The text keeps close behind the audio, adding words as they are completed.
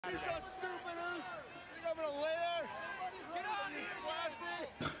You so stupid, Oos. Think I'm gonna lay there? Get on, you splash me.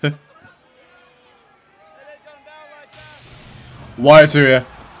 It ain't going down like that. Wyatt's here.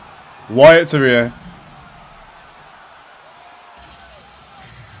 Wyatt's here.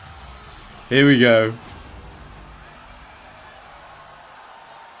 Here we go.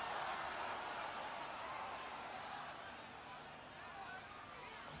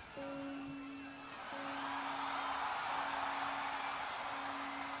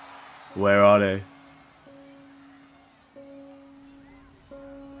 Where are they?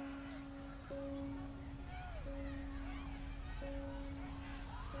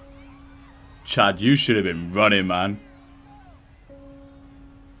 Chad, you should have been running, man.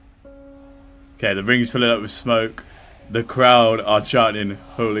 Okay, the ring's filling up with smoke. The crowd are chanting,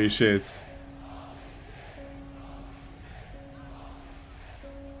 holy shit.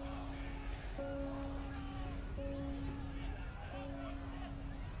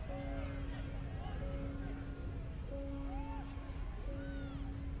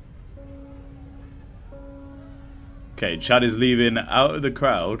 Okay, Chad is leaving out of the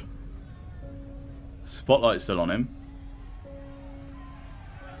crowd. Spotlight's still on him.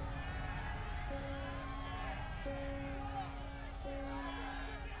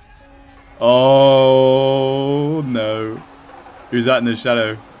 Oh no. Who's that in the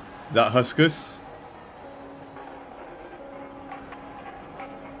shadow? Is that Huskus?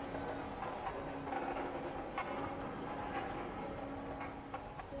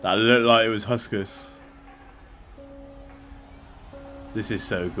 That looked like it was Huskus. This is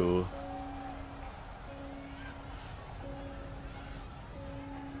so cool.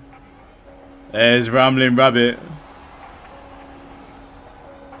 There's Rambling Rabbit.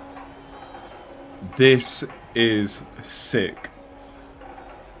 This is sick.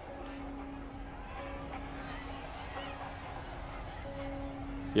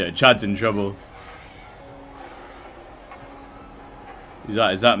 Yeah, Chad's in trouble.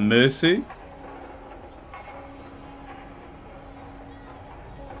 Is that Mercy?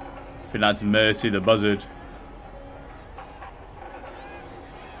 I think that's Mercy the Buzzard.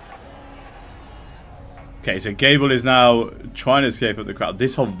 Okay, so Gable is now trying to escape up the crowd.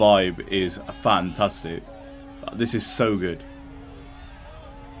 This whole vibe is fantastic. This is so good.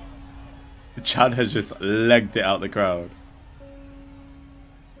 Chad has just legged it out the crowd.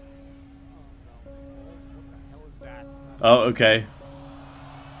 Oh, okay.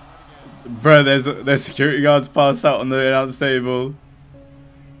 Bro, there's security guards passed out on the announce table.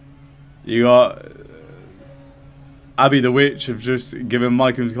 You got Abby the Witch have just given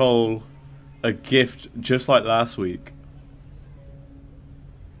Mike and Cole a gift just like last week.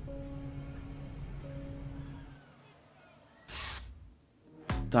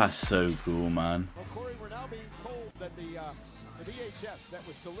 That's so cool, man. Well, Corey, we're now being told that the VHS that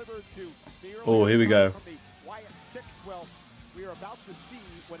was delivered to the Oh, here we go. from the Wyatt Sicks, well, we are about to see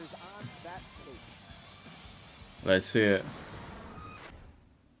what is on that tape. Let's see it.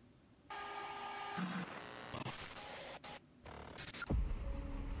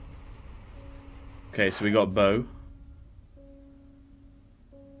 Okay, so we got Bo.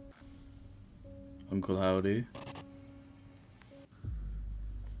 Uncle Howdy.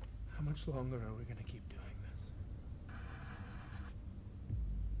 How much longer are we going to keep doing this?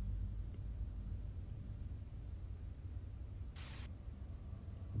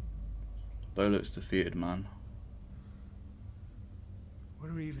 Bo looks defeated, man. What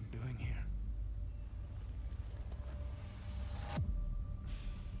are we even doing here?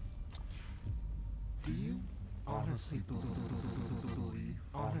 Do you honestly believe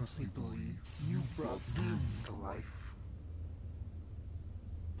you brought Doom to life?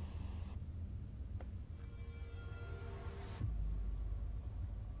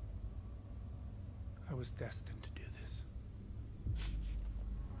 I was destined to do this.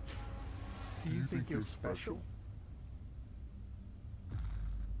 Do you think you're special?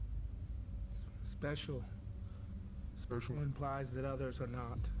 Special implies that others are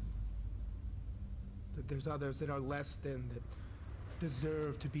not. That there's others that are less than, that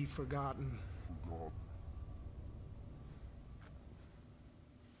deserve to be forgotten.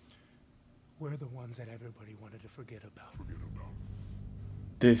 We're the ones that everybody wanted to forget about.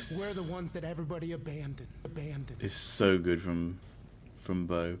 This We're the ones that everybody abandoned. is so good from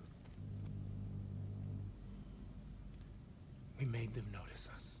Bo. We made them notice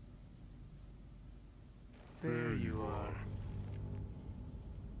us. There you are.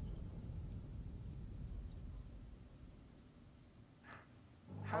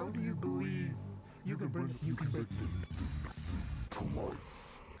 How do you believe you can bring them to life?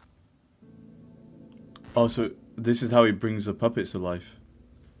 Also, this is how he brings the puppets to life.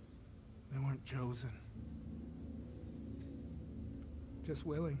 They weren't chosen. Just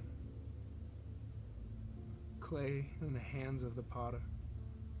willing. Clay in the hands of the potter.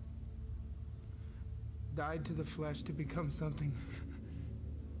 Died to the flesh to become something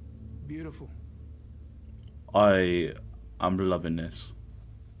beautiful. I am loving this.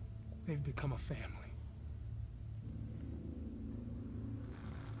 They've become a family.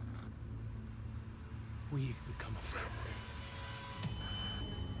 We've become a family.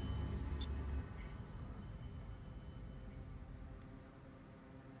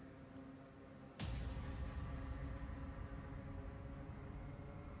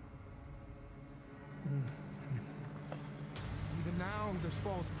 Even now, there's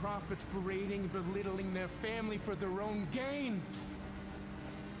false prophets parading, belittling their family for their own gain.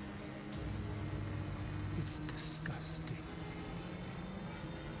 It's disgusting.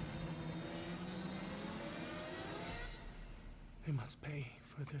 They must pay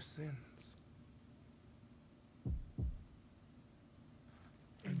for their sins.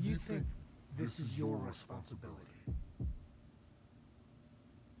 And you think this is your responsibility?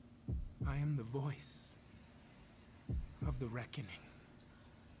 I am the voice of the reckoning.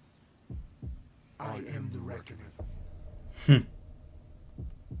 I am the reckoning.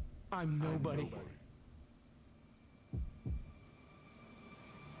 I'm nobody.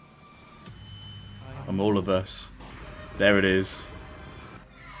 I'm all of us. There it is.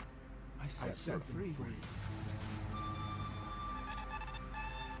 I set them free.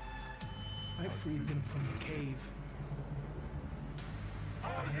 I freed them from the cave. I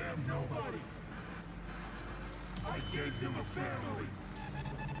am nobody. I gave them a family.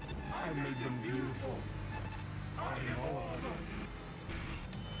 I made them beautiful. I am all of them.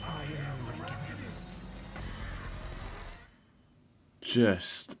 I am reckoning.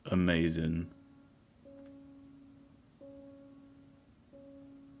 Just amazing.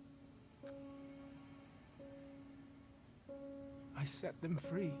 I set them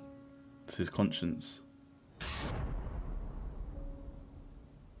free. It's his conscience.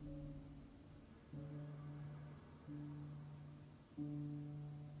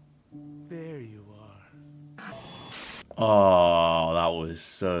 There you are. Oh, that was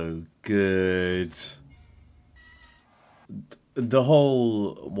so good. The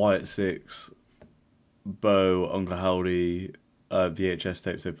whole Wyatt Sicks, Bo, Uncle Howdy VHS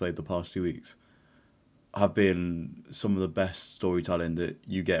tapes they played the past 2 weeks have been some of the best storytelling that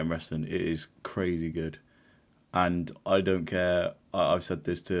you get in wrestling. It is crazy good. And I don't care. I've said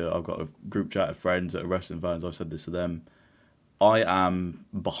this I've got a group chat of friends that are wrestling fans. I've said this to them. I am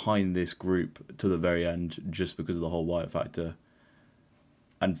behind this group to the very end just because of the whole Wyatt factor.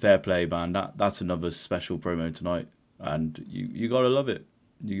 And fair play, man. That's another special promo tonight. And you gotta love it.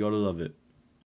 You gotta love it.